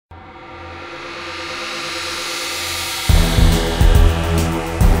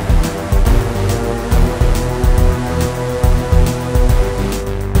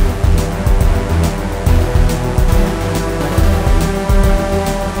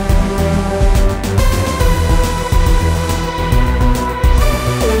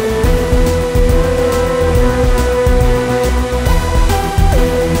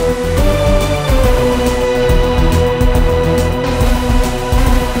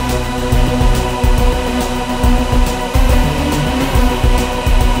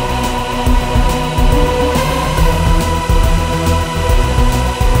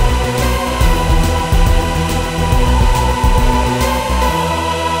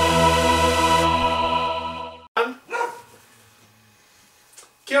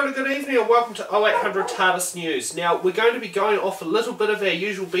evening and welcome to 0800 Tardis News. Now we're going to be going off a little bit of our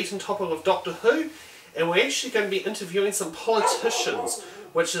usual beaten topic of Doctor Who, and we're actually going to be interviewing some politicians,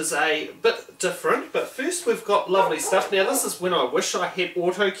 which is a bit different. But first we've got lovely stuff. Now this is when I wish I had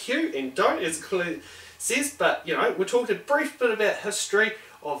auto cue and don't, as it clearly says, but you know, we're talking a brief bit about history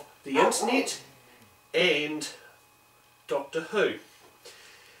of the internet and Doctor Who.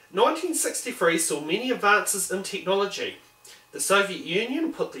 1963 saw many advances in technology. The Soviet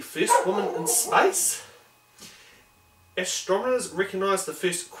Union put the first woman in space. Astronomers recognised the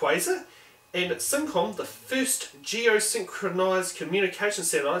first quasar, and SYNCOM, the first geosynchronized communication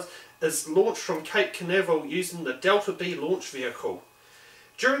satellite, is launched from Cape Canaveral using the Delta B launch vehicle.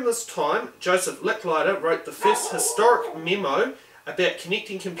 During this time, Joseph Laila wrote the first historic memo about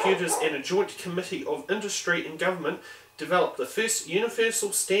connecting computers, and a joint committee of industry and government developed the first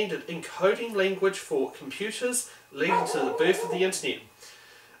universal standard encoding language for computers, leading to the birth of the internet.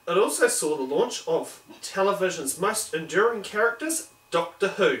 It also saw the launch of television's most enduring characters, Doctor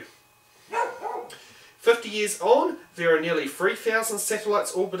Who. 50 years on, there are nearly 3,000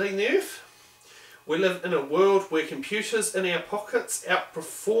 satellites orbiting the Earth. We live in a world where computers in our pockets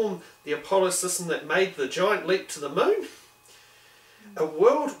outperform the Apollo system that made the giant leap to the moon. A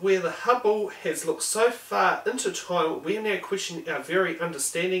world where the Hubble has looked so far into time, we are now questioning our very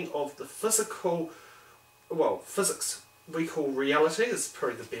understanding of the physics we call reality is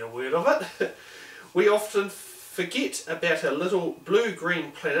probably the better word of it. We often forget about our little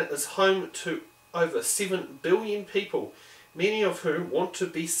blue-green planet is home to over 7 billion people, many of whom want to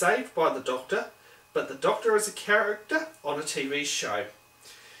be saved by the Doctor, but the Doctor is a character on a TV show.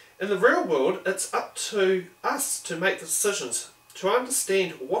 In the real world, it's up to us to make the decisions. To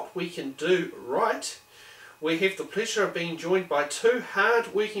understand what we can do right, we have the pleasure of being joined by two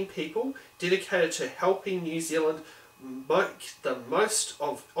hard-working people dedicated to helping New Zealand make the most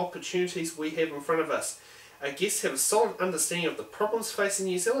of opportunities we have in front of us. Our guests have a solid understanding of the problems facing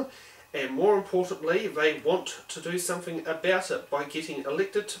New Zealand, and more importantly, they want to do something about it by getting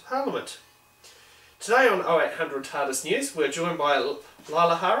elected to Parliament. Today on 0800 Tardis News, we're joined by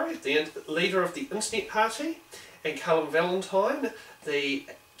Laila Harre, the leader of the Internet Party, and Callum Valentine, the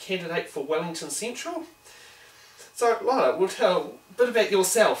candidate for Wellington Central. So, Laila, we'll tell a bit about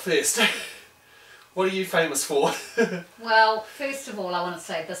yourself first. What are you famous for? Well, first of all, I want to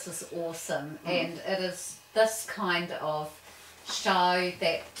say this is awesome, and it is this kind of show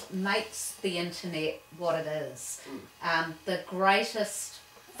that makes the internet what it is. The greatest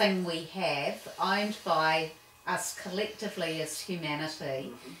thing we have, owned by us collectively as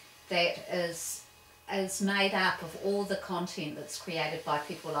humanity, that is made up of all the content that's created by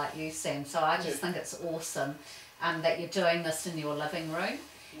people like you, Sam. So I just think it's awesome that you're doing this in your living room.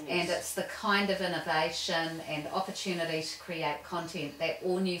 And it's the kind of innovation and opportunity to create content that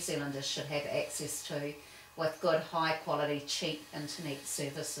all New Zealanders should have access to with good, high quality, cheap internet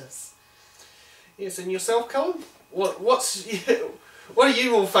services. Yes, and yourself, Callum? What are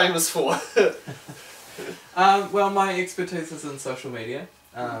you all famous for? Well, my expertise is in social media.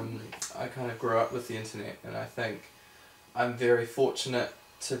 I kind of grew up with the internet, and I think I'm very fortunate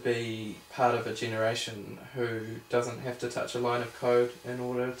to be part of a generation who doesn't have to touch a line of code in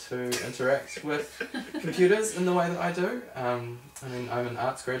order to interact with computers in the way that I do. I mean, I'm an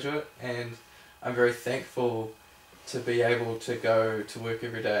arts graduate, and I'm very thankful to be able to go to work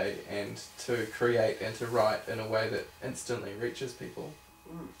every day and to create and to write in a way that instantly reaches people.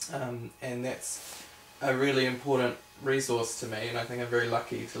 And that's a really important resource to me, and I think I'm very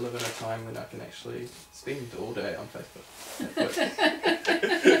lucky to live in a time when I can actually spend all day on Facebook.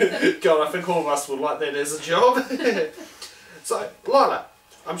 God, I think all of us would like that as a job. So, Laila,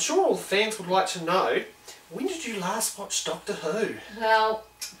 I'm sure all fans would like to know, when did you last watch Doctor Who? Well,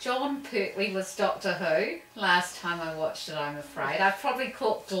 John Pertwee was Doctor Who last time I watched it, I'm afraid. I've probably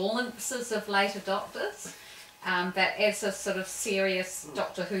caught glimpses of later Doctors, but as a sort of serious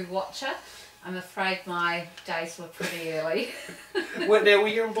Doctor Who watcher, I'm afraid my days were pretty early. Now, were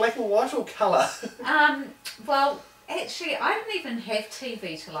you in black and white or colour? Well, actually, I didn't even have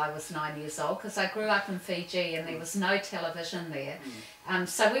TV till I was 9 years old, because I grew up in Fiji and there was no television there.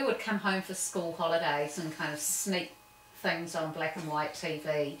 So we would come home for school holidays and kind of sneak things on black and white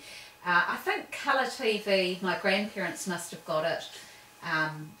TV. I think colour TV, my grandparents must have got it.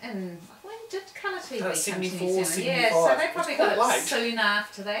 And when did colour TV come to New Zealand? Yeah, so they probably got it soon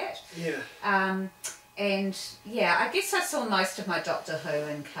after that. Yeah. And yeah, I guess I saw most of my Doctor Who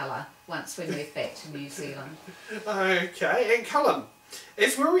in colour once we moved back to New Zealand. Okay, and Callum,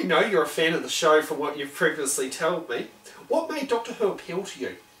 as we already know you're a fan of the show from what you've previously told me, what made Doctor Who appeal to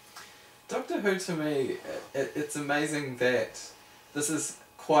you? Doctor Who to me, it's amazing that this is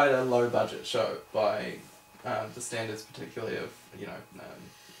quite a low budget show by the standards, particularly of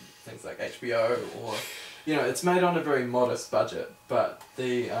things like HBO or it's made on a very modest budget, but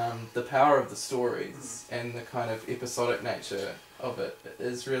the power of the stories and the kind of episodic nature of it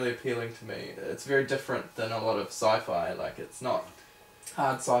is really appealing to me. It's very different than a lot of sci-fi. Like, it's not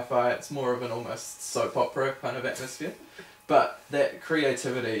hard sci-fi, it's more of an almost soap opera kind of atmosphere. But that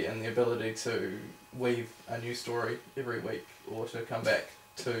creativity and the ability to weave a new story every week, or to come back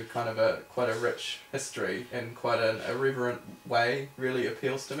to kind of quite a rich history in quite an irreverent way, really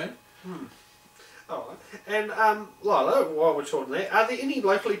appeals to me. Oh, and Laila, while we're talking there, are there any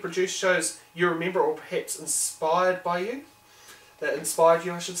locally produced shows you remember or perhaps inspired by you? That inspired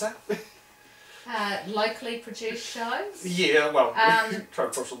you, I should say. Locally produced shows? Yeah, well, try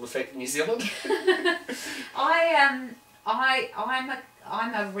to push on the fact New Zealand. I'm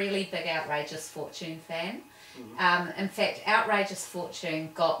a really big Outrageous Fortune fan. In fact, Outrageous Fortune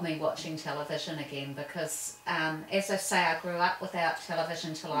got me watching television again because, as I say, I grew up without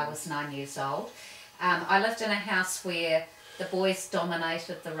television till I was 9 years old. I lived in a house where the boys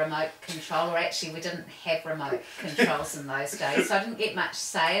dominated the remote control, or actually we didn't have remote controls in those days, so I didn't get much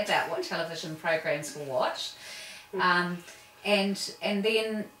say about what television programs were watched. And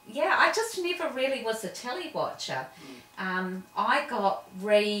then, yeah, I just never really was a telly watcher. I got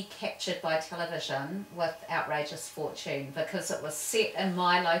recaptured by television with Outrageous Fortune because it was set in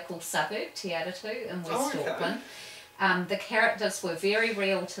my local suburb, Te Atatū, in West Auckland. The characters were very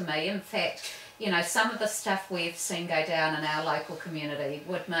real to me. In fact, some of the stuff we've seen go down in our local community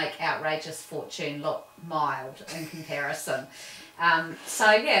would make Outrageous Fortune look mild in comparison.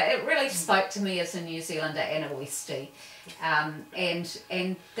 So yeah, it really spoke to me as a New Zealander and a Westie.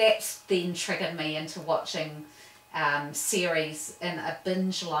 And that's then triggered me into watching series in a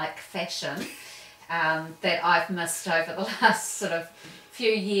binge-like fashion that I've missed over the last sort of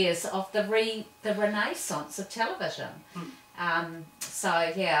few years of the renaissance of television.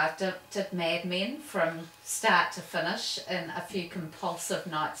 So yeah, I did Mad Men from start to finish in a few compulsive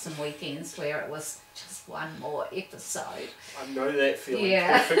nights and weekends where it was just one more episode. I know that feeling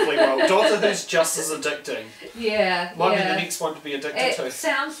perfectly well. Doctor Who's just as addicting. Yeah. Might be the next one to be addicted to. It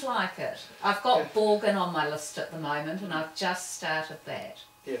sounds like it. I've got Borgin on my list at the moment and I've just started that.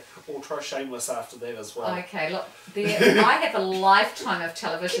 Yeah, we'll try Shameless after that as well. Okay, look, I have a lifetime of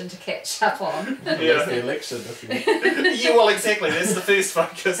television to catch up on. That's the election, if you Yeah, well, exactly. That's the first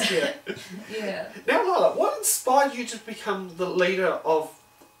focus. Yeah. Yeah. Now, Laila, what inspired you to become the leader of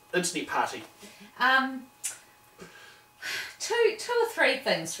Internet Party? Two or three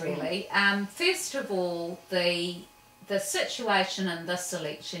things really. First of all, the situation in this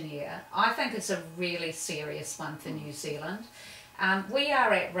election year, I think, is a really serious one for New Zealand. We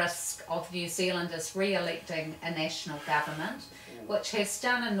are at risk of New Zealanders re-electing a national government, which has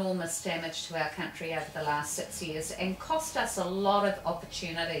done enormous damage to our country over the last 6 years and cost us a lot of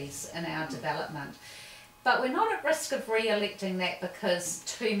opportunities in our development. But we're not at risk of re-electing that because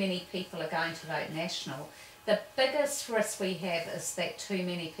too many people are going to vote national. The biggest risk we have is that too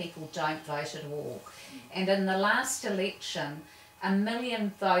many people don't vote at all. And in the last election, 1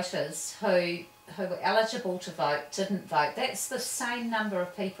 million voters who were eligible to vote didn't vote. That's the same number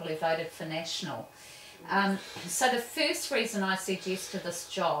of people who voted for national. So the first reason I said yes to this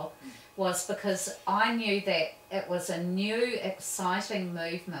job was because I knew that it was a new, exciting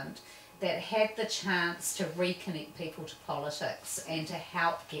movement that had the chance to reconnect people to politics and to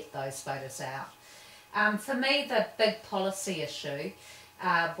help get those voters out. For me, the big policy issue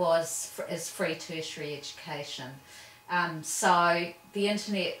is free tertiary education. So the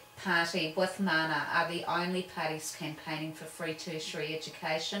Internet Party with Mana are the only parties campaigning for free tertiary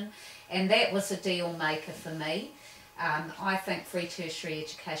education, and that was a deal maker for me. I think free tertiary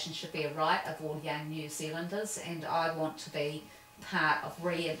education should be a right of all young New Zealanders, and I want to be part of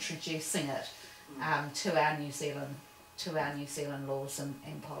reintroducing it to our New Zealand laws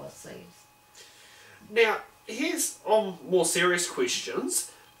and policies. Now, here's on more serious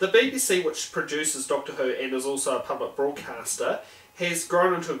questions. The BBC, which produces Doctor Who and is also a public broadcaster, has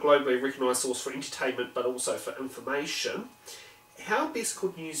grown into a globally recognised source for entertainment but also for information. How best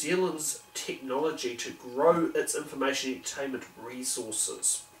could New Zealand's technology to grow its information and entertainment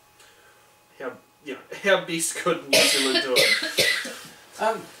resources? How best could New Zealand do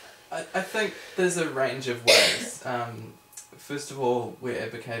it? I think there's a range of ways. First of all, we're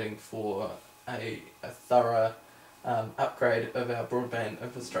advocating for a thorough upgrade of our broadband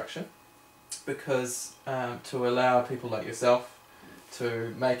infrastructure, because to allow people like yourself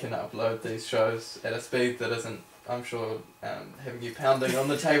to make and upload these shows at a speed that isn't, I'm sure, having you pounding on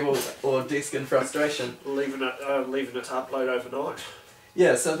the table or desk in frustration. Leaving it to upload overnight.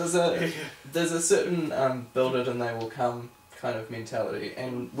 Yeah, so there's a certain build it and they will come kind of mentality,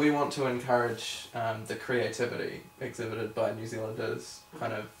 and we want to encourage the creativity exhibited by New Zealanders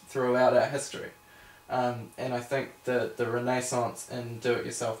kind of throughout our history. And I think that the renaissance in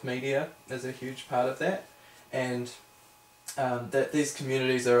do-it-yourself media is a huge part of that, and that these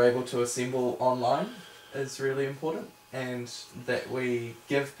communities are able to assemble online is really important, and that we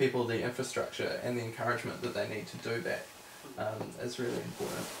give people the infrastructure and the encouragement that they need to do that is really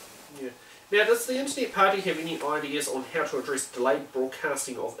important. Yeah. Now, does the Internet Party have any ideas on how to address delayed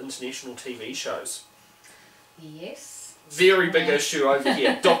broadcasting of international TV shows? Yes. Very big issue over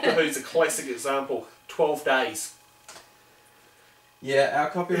here. Doctor Who's a classic example. 12 days. Yeah, our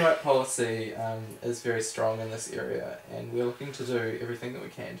copyright policy is very strong in this area, and we're looking to do everything that we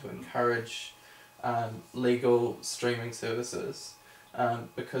can to encourage legal streaming services,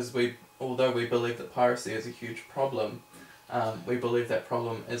 because although we believe that piracy is a huge problem, we believe that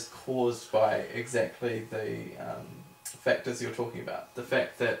problem is caused by exactly the factors you're talking about. The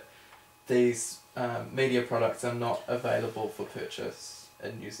fact that these media products are not available for purchase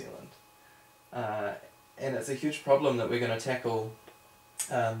in New Zealand. And it's a huge problem that we're going to tackle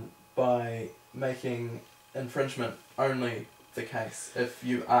by making infringement only the case if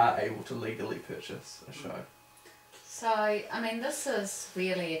you are able to legally purchase a show. So, I mean, this is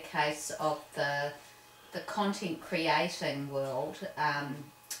really a case of the content creating world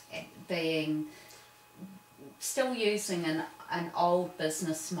being still using an old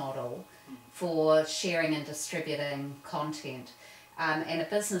business model for sharing and distributing content, and a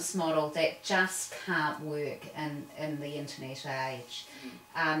business model that just can't work in the internet age.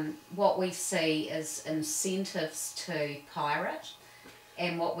 What we see is incentives to pirate,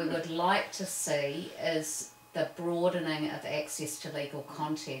 and what we would like to see is the broadening of access to legal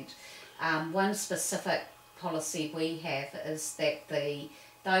content. One specific policy we have is that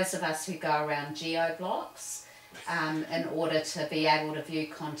those of us who go around geo-blocks, in order to be able to view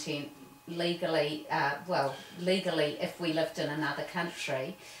content legally if we lived in another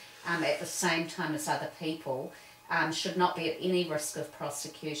country, at the same time as other people, should not be at any risk of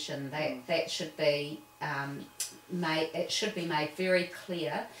prosecution. That should be made very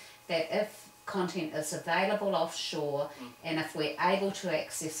clear that if content is available offshore and if we're able to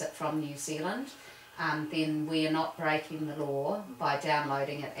access it from New Zealand, then we are not breaking the law by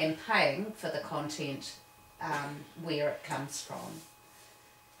downloading it and paying for the content where it comes from.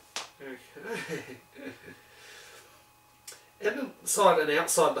 Okay. Inside and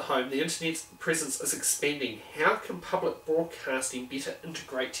outside the home, the internet's presence is expanding. How can public broadcasting better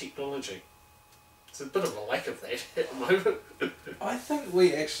integrate technology? There's a bit of a lack of that at the moment. I think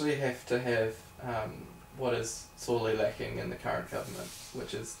we actually have to have what is sorely lacking in the current government,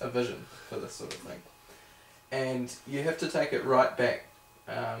 which is a vision for this sort of thing. And you have to take it right back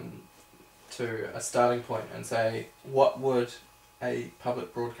to a starting point and say, what would a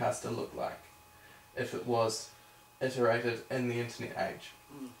public broadcaster look like if it was iterated in the internet age?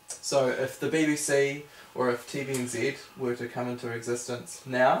 So if the BBC or if TVNZ were to come into existence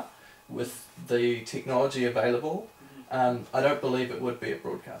now with the technology available, I don't believe it would be a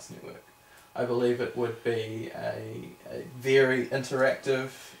broadcast network. I believe it would be a very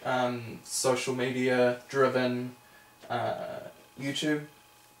interactive, social media driven YouTube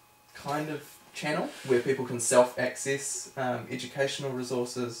kind of channel where people can self-access educational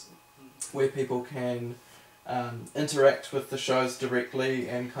resources, where people can interact with the shows directly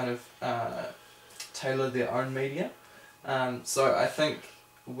and kind of tailor their own media. So I think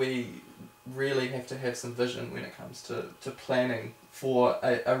we really have to have some vision when it comes to planning for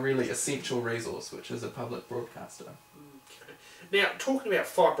a really essential resource, which is a public broadcaster. Okay. Now, talking about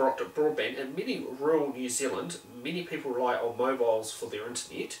fibre optic broadband, in many rural New Zealand, many people rely on mobiles for their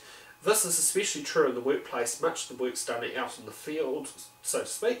internet. This is especially true in the workplace. Much of the work's done out in the field, so to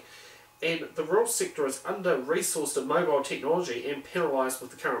speak, and the rural sector is under-resourced in mobile technology and penalised with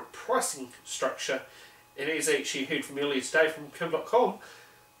the current pricing structure. And as actually heard from earlier today from Kim.com,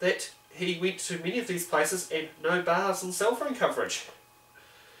 that he went to many of these places and no bars and cell phone coverage.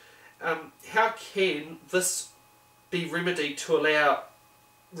 How can this be remedied to allow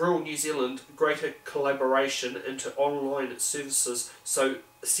rural New Zealand greater collaboration into online services so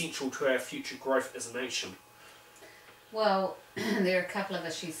essential to our future growth as a nation? Well, there are a couple of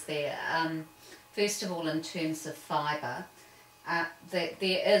issues there. First of all, in terms of fibre, there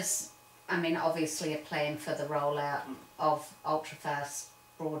is, obviously a plan for the rollout of ultra-fast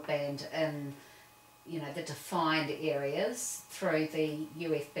broadband in, the defined areas through the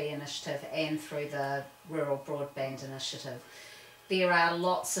UFB initiative and through the Rural Broadband Initiative. There are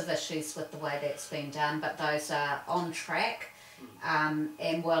lots of issues with the way that's been done, but those are on track.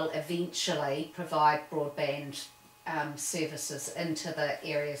 and will eventually provide broadband services into the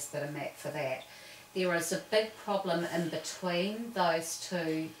areas that are mapped for that. There is a big problem in between those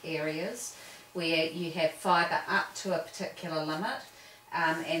two areas where you have fibre up to a particular limit,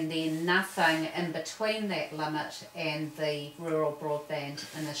 and then nothing in between that limit and the Rural Broadband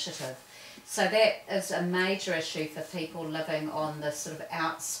Initiative. So that is a major issue for people living on the sort of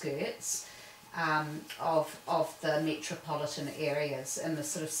outskirts of the metropolitan areas in the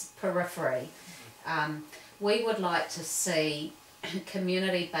sort of periphery. We would like to see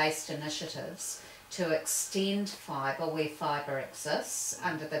community-based initiatives to extend fibre where fibre exists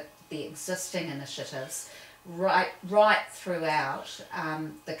under the existing initiatives right throughout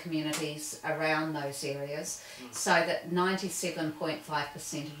the communities around those areas, so that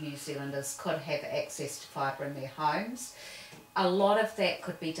 97.5% of New Zealanders could have access to fibre in their homes. A lot of that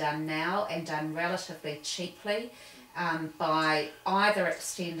could be done now and done relatively cheaply by either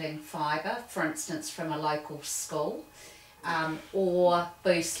extending fibre, for instance from a local school, or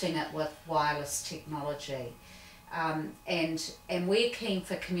boosting it with wireless technology. And we're keen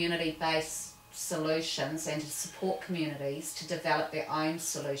for community-based solutions and to support communities to develop their own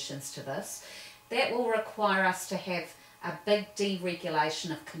solutions to this. That will require us to have a big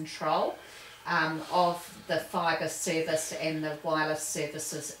deregulation of control of the fibre service and the wireless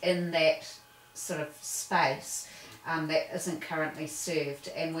services in that sort of space that isn't currently served.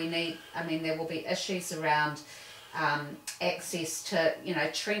 And we need, there will be issues around access to,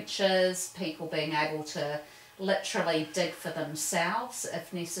 trenches, people being able to literally dig for themselves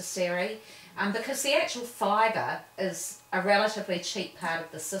if necessary, because the actual fibre is a relatively cheap part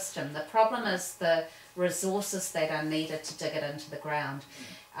of the system. The problem is the resources that are needed to dig it into the ground,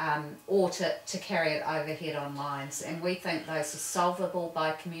 or to carry it overhead on lines, and we think those are solvable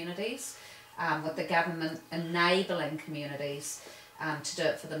by communities, with the government enabling communities to do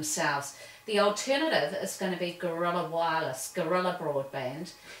it for themselves. The alternative is going to be guerrilla wireless, guerrilla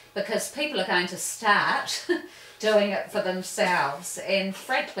broadband, because people are going to start doing it for themselves, and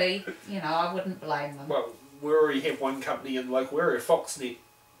frankly, I wouldn't blame them. Well, we already have one company in the local area, Foxnet,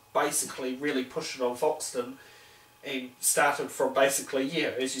 basically really pushed it on Foxton and started from basically,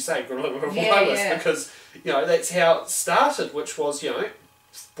 as you say, guerrilla wireless, because, that's how it started, which was,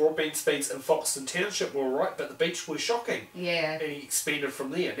 broadband speeds in Foxton Township were alright, but the beach was shocking. Yeah. And he expanded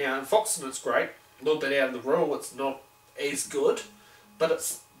from there. Now in Foxton it's great, a little bit out of the rural, it's not as good, but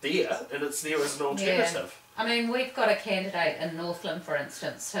it's there, and it's there as an alternative. We've got a candidate in Northland, for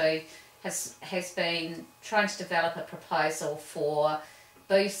instance, who has been trying to develop a proposal for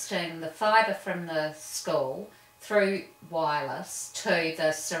boosting the fibre from the school through wireless to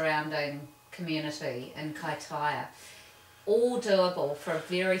the surrounding community in Kaitaia. All doable for a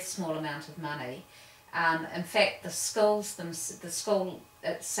very small amount of money. In fact, the school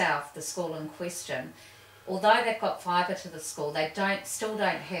itself, the school in question, although they've got fibre to the school, they still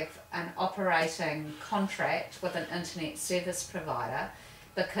don't have an operating contract with an internet service provider,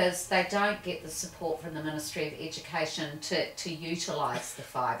 because they don't get the support from the Ministry of Education to utilise the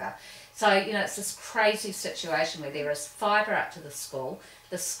fibre. So, it's this crazy situation where there is fibre up to the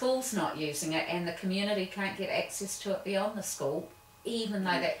school's not using it, and the community can't get access to it beyond the school, even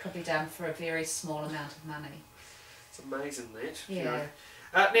though that could be done for a very small amount of money. It's amazing that. Yeah.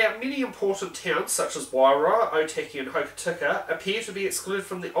 Now, many important towns such as Wairoa, Otaki and Hokitika appear to be excluded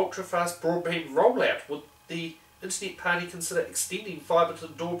from the ultra-fast broadband rollout. Would the Internet Party consider extending fibre to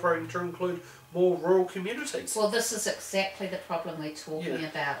the door program to include more rural communities? Well, this is exactly the problem we're talking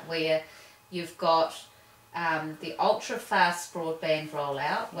about, where you've got the ultra-fast broadband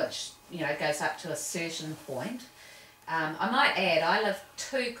rollout, which goes up to a certain point. I might add, I live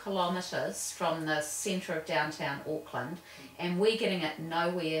 2 kilometres from the centre of downtown Auckland, and we're getting it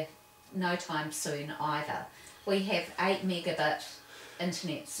no time soon either. We have 8 megabit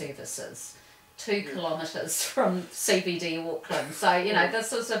internet services 2 kilometres from CBD Auckland, so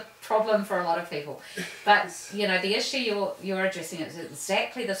this is a problem for a lot of people. But the issue you're addressing is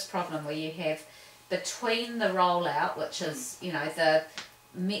exactly this problem, where you have between the rollout, which is the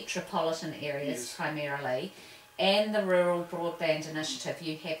metropolitan areas primarily, and the Rural Broadband Initiative,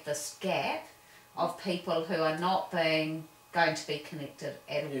 you have this gap of people who are not going to be connected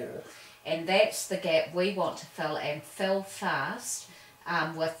at all. And that's the gap we want to fill, and fill fast,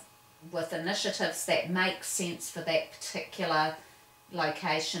 with initiatives that make sense for that particular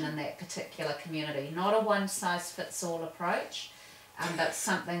location and that particular community. Not a one-size-fits-all approach, but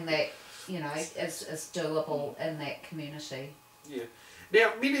something that is doable in that community. Yeah.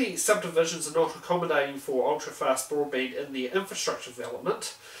 Now, many subdivisions are not accommodating for ultra-fast broadband in their infrastructure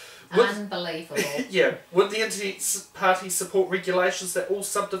development. Unbelievable. Yeah, would the Internet Party support regulations that all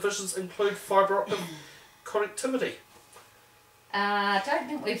subdivisions include fibre optic connectivity? I don't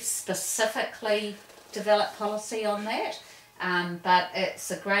think we've specifically developed policy on that, but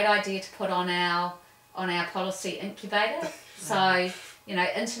it's a great idea to put on our policy incubator. So, you know,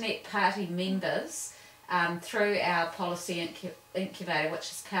 Internet Party members, through our policy incubator,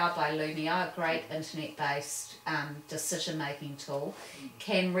 which is powered by Lumio, a great internet-based decision-making tool,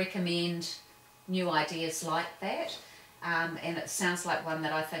 can recommend new ideas like that. And it sounds like one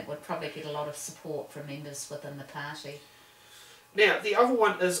that I think would probably get a lot of support from members within the party. Now, the other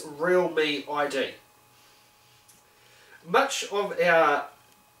one is RealMe ID. Much of our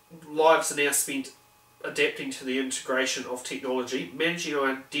lives are now spent adapting to the integration of technology. Managing our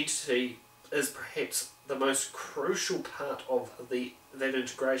identity is perhaps the most crucial part of that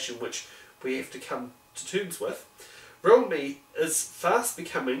integration, which we have to come to terms with. RealMe is fast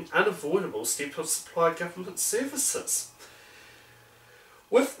becoming an unavoidable step to supply government services.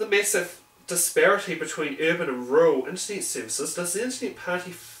 With the massive disparity between urban and rural internet services, does the Internet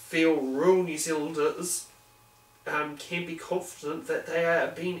Party feel rural New Zealanders can be confident that they are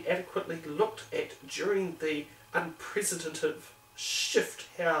being adequately looked at during the unprecedented shift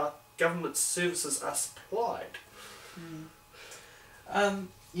how government services are supplied?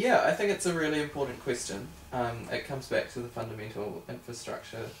 Yeah, I think it's a really important question. It comes back to the fundamental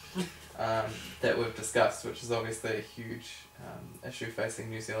infrastructure that we've discussed, which is obviously a huge issue facing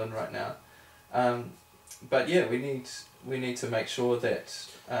New Zealand right now. But yeah, we need to make sure that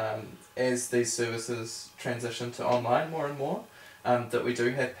as these services transition to online more and more, that we do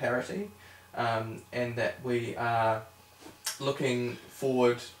have parity, and that we are looking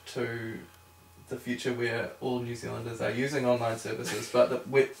forward to the future where all New Zealanders are using online services, but that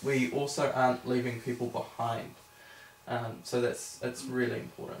we also aren't leaving people behind. So it's really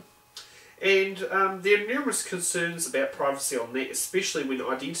important. And there are numerous concerns about privacy on that, especially when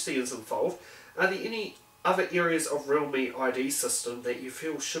identity is involved. Are there any other areas of RealMe ID system that you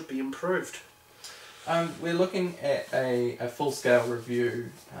feel should be improved? We're looking at a full-scale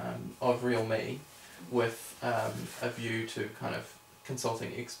review of RealMe with a view to kind of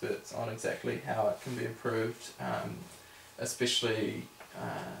consulting experts on exactly how it can be improved, especially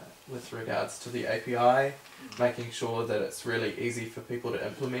with regards to the API, making sure that it's really easy for people to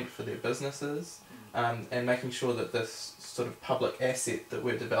implement for their businesses, and making sure that this sort of public asset that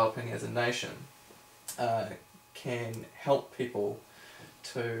we're developing as a nation can help people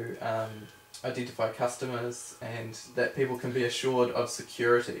to identify customers, and that people can be assured of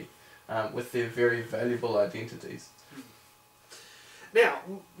security with their very valuable identities. Now,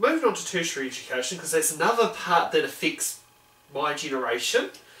 moving on to tertiary education, because that's another part that affects my generation,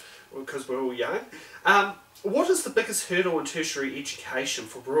 because we're all young. What is the biggest hurdle in tertiary education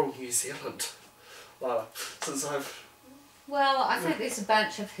for rural New Zealand? Laila, since I've... Well, I think there's a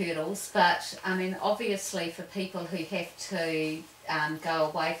bunch of hurdles, but I mean, obviously for people who have to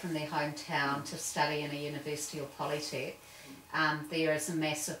go away from their hometown to study in a university or polytech, there is a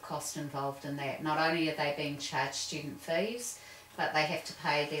massive cost involved in that. Not only are they being charged student fees, but they have to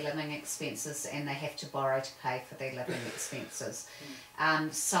pay their living expenses and they have to borrow to pay for their living expenses.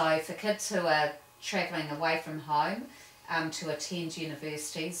 So for kids who are travelling away from home to attend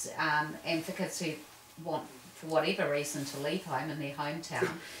universities, and for kids who want, for whatever reason, to leave home in their hometown,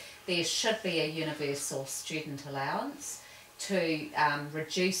 there should be a universal student allowance to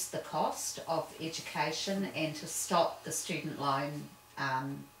reduce the cost of education and to stop the student loan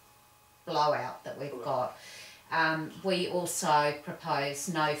blowout that we've got. We also propose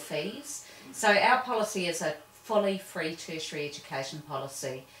no fees. So our policy is a fully free tertiary education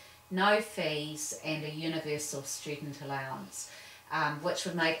policy, no fees and a universal student allowance, which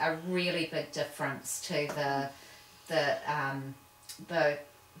would make a really big difference to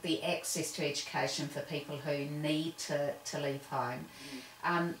the access to education for people who need to leave home.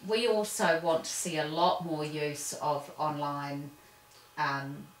 We also want to see a lot more use of online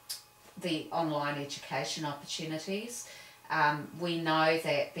the online education opportunities. We know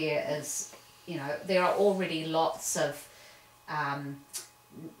that there are already lots of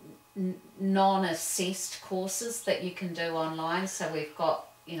non-assessed courses that you can do online. So we've got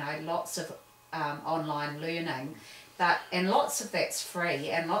lots of online learning, and lots of that's free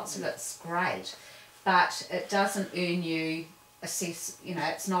and lots of it's great, but it doesn't earn you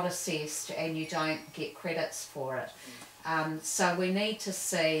it's not assessed and you don't get credits for it. So we need to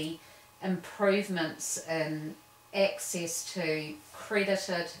see improvements in access to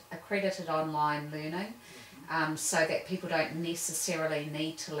accredited online learning, so that people don't necessarily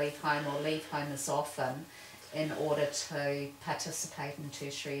need to leave home or leave home as often in order to participate in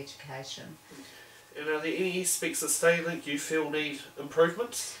tertiary education. And are there any aspects of StudyLink you feel need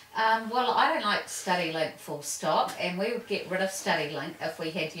improvements? Well, I don't like StudyLink full stop, and we would get rid of StudyLink if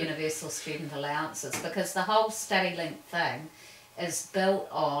we had universal student allowances, because the whole StudyLink thing is built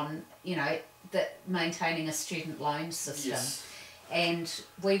on, maintaining a student loan system. Yes. And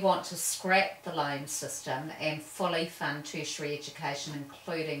we want to scrap the loan system and fully fund tertiary education,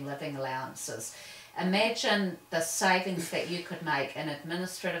 including living allowances. Imagine the savings that you could make in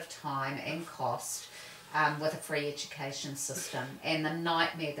administrative time and cost with a free education system, and the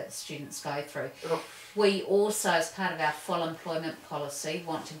nightmare that students go through. Oh. We also, as part of our full employment policy,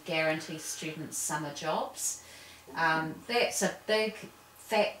 want to guarantee students summer jobs. That's a big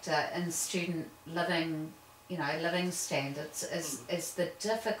factor in student living, living standards, is the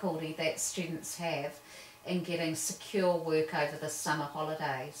difficulty that students have in getting secure work over the summer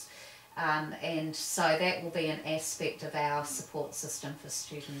holidays. And so that will be an aspect of our support system for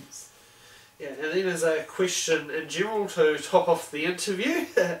students. Yeah, and then as a question in general to top off the interview,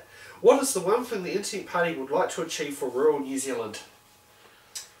 what is the one thing the Internet Party would like to achieve for rural New Zealand?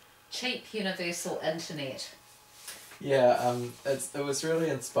 Cheap universal internet. Yeah, it was really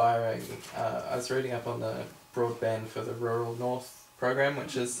inspiring. I was reading up on the broadband for the Rural North program,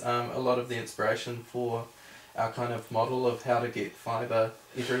 which is a lot of the inspiration for our kind of model of how to get fibre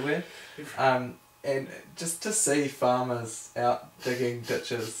everywhere. And just to see farmers out digging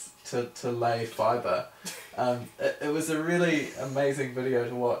ditches to lay fibre, it was a really amazing video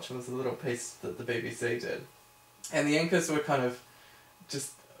to watch. It was a little piece that the BBC did. And the anchors were kind of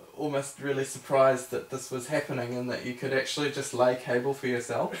just almost really surprised that this was happening and that you could actually just lay cable for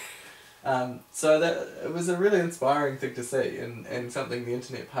yourself. So that it was a really inspiring thing to see, and something the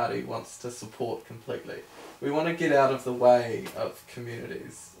Internet Party wants to support completely. We want to get out of the way of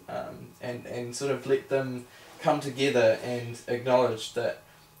communities and sort of let them come together and acknowledge that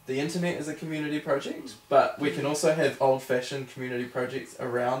the internet is a community project, but we can also have old-fashioned community projects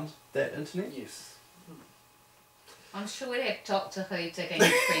around that internet. Yes. I'm sure we'd have Doctor Who digging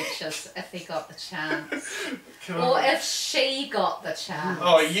trenches if he got the chance. Or if she got the chance.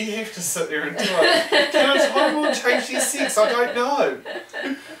 Oh, you have to sit there and do it. Can I time or change their sex? I don't know.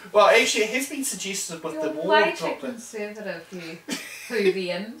 Well, actually, it has been suggested with You're the war way too doctor. conservative, you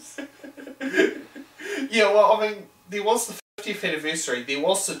Whovians. Yeah, well, I mean, there was the 50th anniversary. There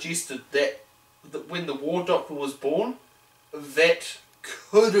was suggested that when the war doctor was born, that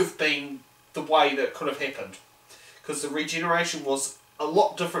could have been the way that could have happened. Because the regeneration was a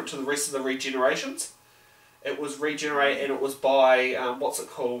lot different to the rest of the regenerations. It was regenerated, and it was by, what's it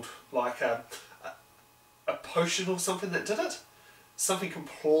called, like a potion or something that did it. Something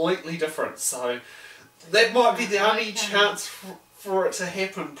completely different. So that might be the only chance for it to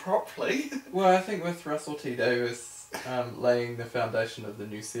happen properly. Well, I think with Russell T Davis laying the foundation of the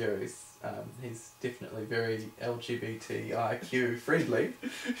new series, he's definitely very LGBTIQ friendly.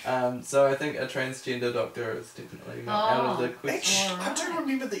 So I think a transgender doctor is definitely not out of the question. Actually, I do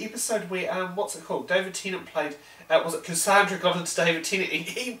remember the episode where, what's it called? David Tennant played, was it Cassandra got into David Tennant, and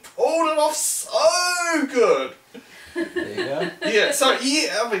he pulled it off so good. There you go. Yeah, so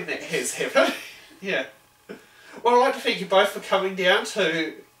yeah, I mean that has happened. Yeah. Well, I'd like to thank you both for coming down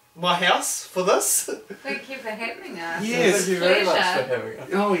to my house for this. Thank you for having us. Yes. Thank you very much for having us.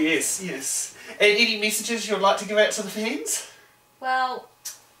 Oh yes, yes. And any messages you'd like to give out to the fans? Well,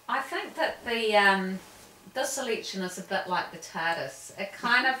 I think that the this election is a bit like the Tardis. It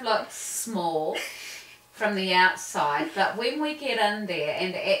kind of looks small from the outside, but when we get in there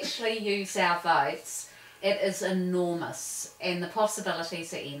and actually use our votes, it is enormous, and the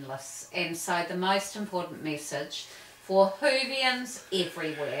possibilities are endless. And so the most important message for Whovians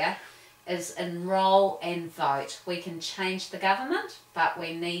everywhere is enrol and vote. We can change the government, but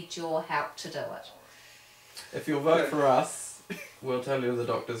we need your help to do it. If you'll vote for us, we'll tell you the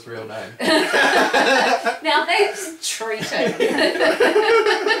doctor's real name. Now that's treating.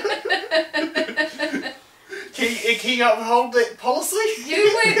 Can you uphold that policy?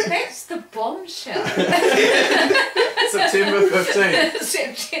 That's the bombshell. September 15th.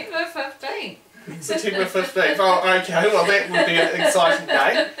 September 15th. September 15th. Oh, okay. Well, that would be an exciting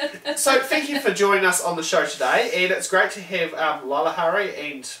day. So, thank you for joining us on the show today, and it's great to have Laila, Harre,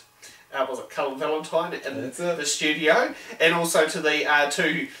 and was it Callum, Valentine in the studio, and also to the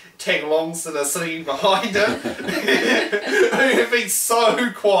two tag-alongs that are sitting behind him, who have been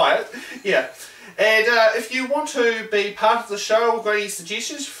so quiet. Yeah. And if you want to be part of the show or got any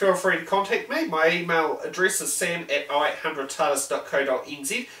suggestions, feel free to contact me. My email address is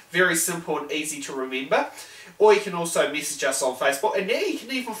sam@0800tardis.co.nz. Very simple and easy to remember. Or you can also message us on Facebook. And now you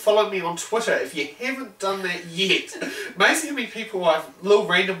can even follow me on Twitter if you haven't done that yet. Amazing how many people I've little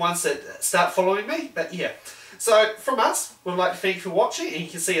random ones that start following me. But yeah. So from us, we'd like to thank you for watching. And you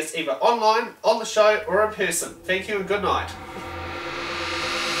can see us either online, on the show, or in person. Thank you and good night.